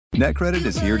NetCredit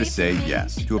is here to say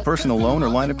yes to a personal loan or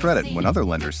line of credit when other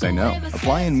lenders say no.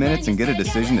 Apply in minutes and get a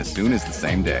decision as soon as the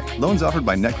same day. Loans offered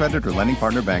by NetCredit or lending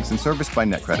partner banks and serviced by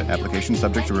NetCredit. Application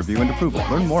subject to review and approval.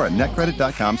 Learn more at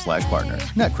netcredit.com/partner.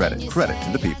 NetCredit. Credit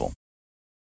to the people.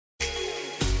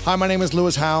 Hi, my name is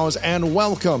Lewis Howes, and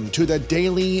welcome to the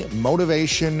Daily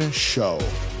Motivation Show.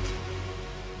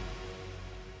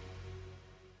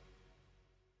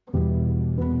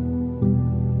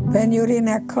 When you're in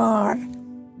a car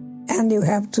and you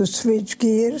have to switch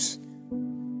gears,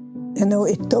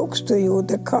 it talks to you,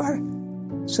 the car.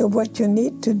 So what you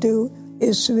need to do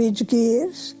is switch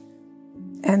gears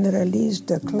and release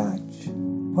the clutch.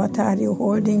 What are you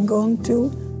holding on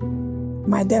to?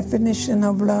 My definition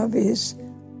of love is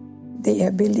the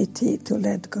ability to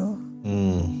let go.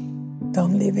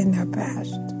 Don't live in the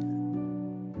past.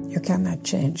 You cannot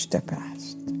change the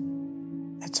past.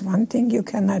 That's one thing you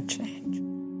cannot change.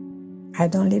 I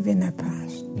don't live in the past.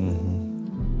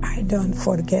 I don't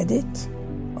forget it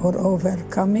or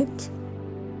overcome it.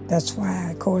 That's why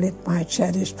I call it my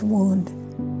cherished wound,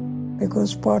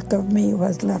 because part of me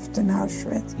was left in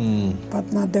Auschwitz,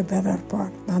 but not the better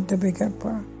part, not the bigger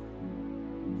part.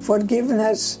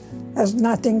 Forgiveness has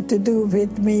nothing to do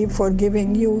with me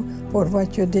forgiving you for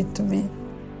what you did to me.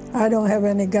 I don't have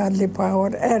any godly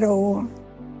power at all,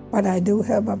 but I do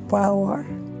have a power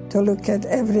to look at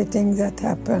everything that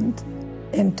happened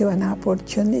into an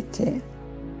opportunity,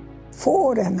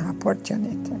 for an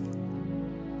opportunity.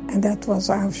 And that was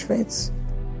Auschwitz,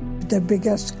 the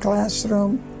biggest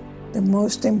classroom, the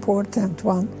most important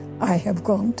one I have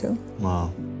gone to.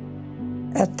 Wow.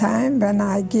 A time when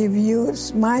I give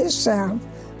myself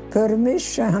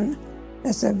permission,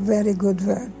 that's a very good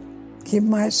word, give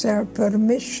myself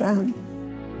permission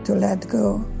to let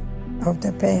go of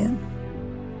the pain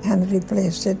and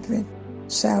replace it with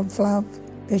self-love,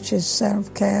 which is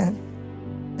self-care,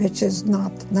 which is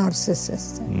not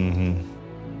narcissistic.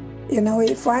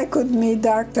 If I could meet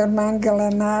Dr.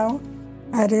 Mengele now,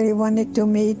 I really wanted to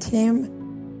meet him.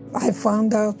 I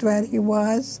found out where he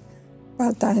was,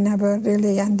 but I never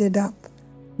really ended up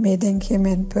meeting him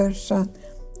in person.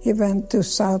 He went to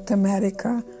South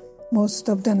America. Most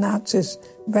of the Nazis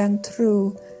went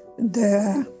through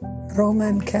the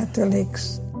Roman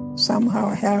Catholics, somehow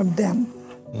helped them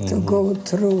to go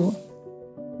through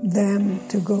them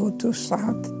to go to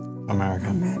South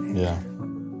America. Yeah.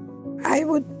 I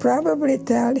would probably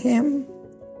tell him,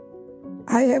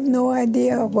 I have no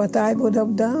idea what I would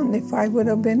have done if I would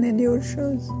have been in your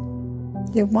shoes.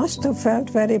 You must have felt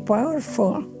very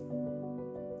powerful,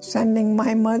 sending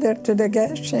my mother to the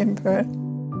gas chamber,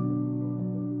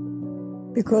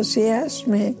 because he asked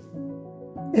me,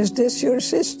 is this your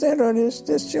sister or is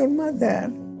this your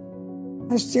mother?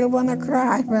 I still want to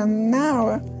cry, but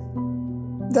now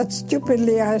that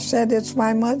stupidly I said it's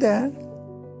my mother,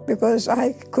 because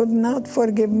I could not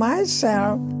forgive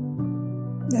myself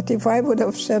that if I would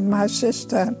have said my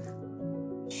sister,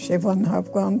 she wouldn't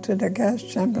have gone to the gas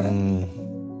chamber.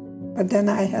 But then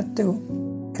I had to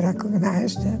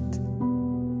recognize that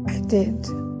I did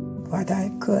what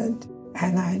I could,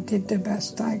 and I did the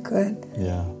best I could.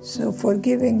 Yeah. So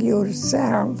forgiving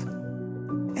yourself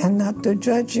and not to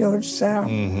judge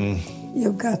yourself,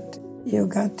 you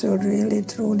got to really,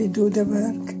 truly do the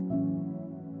work.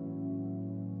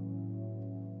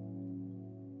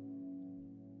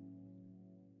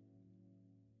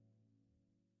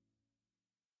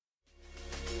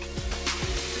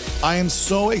 I am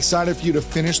so excited for you to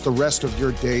finish the rest of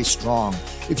your day strong.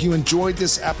 If you enjoyed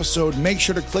this episode, make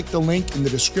sure to click the link in the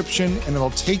description and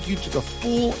it'll take you to the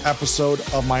full episode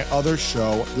of my other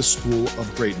show, The School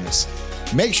of Greatness.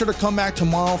 Make sure to come back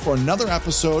tomorrow for another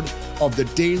episode of the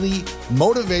Daily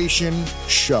Motivation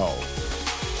Show.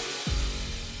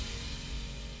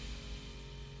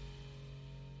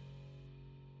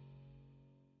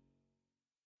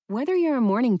 Whether you're a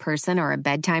morning person or a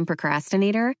bedtime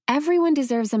procrastinator, everyone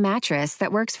deserves a mattress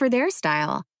that works for their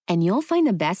style. And you'll find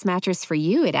the best mattress for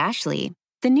you at Ashley.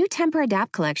 The new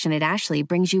Temper-Adapt collection at Ashley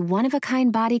brings you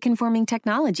one-of-a-kind body-conforming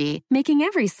technology, making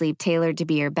every sleep tailored to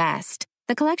be your best.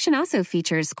 The collection also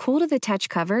features cool-to-the-touch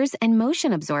covers and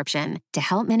motion absorption to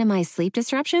help minimize sleep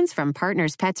disruptions from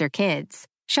partners, pets, or kids.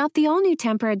 Shop the all-new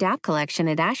Temper-Adapt collection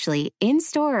at Ashley,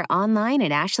 in-store or online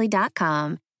at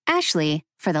ashley.com. Ashley,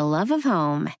 for the love of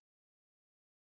home.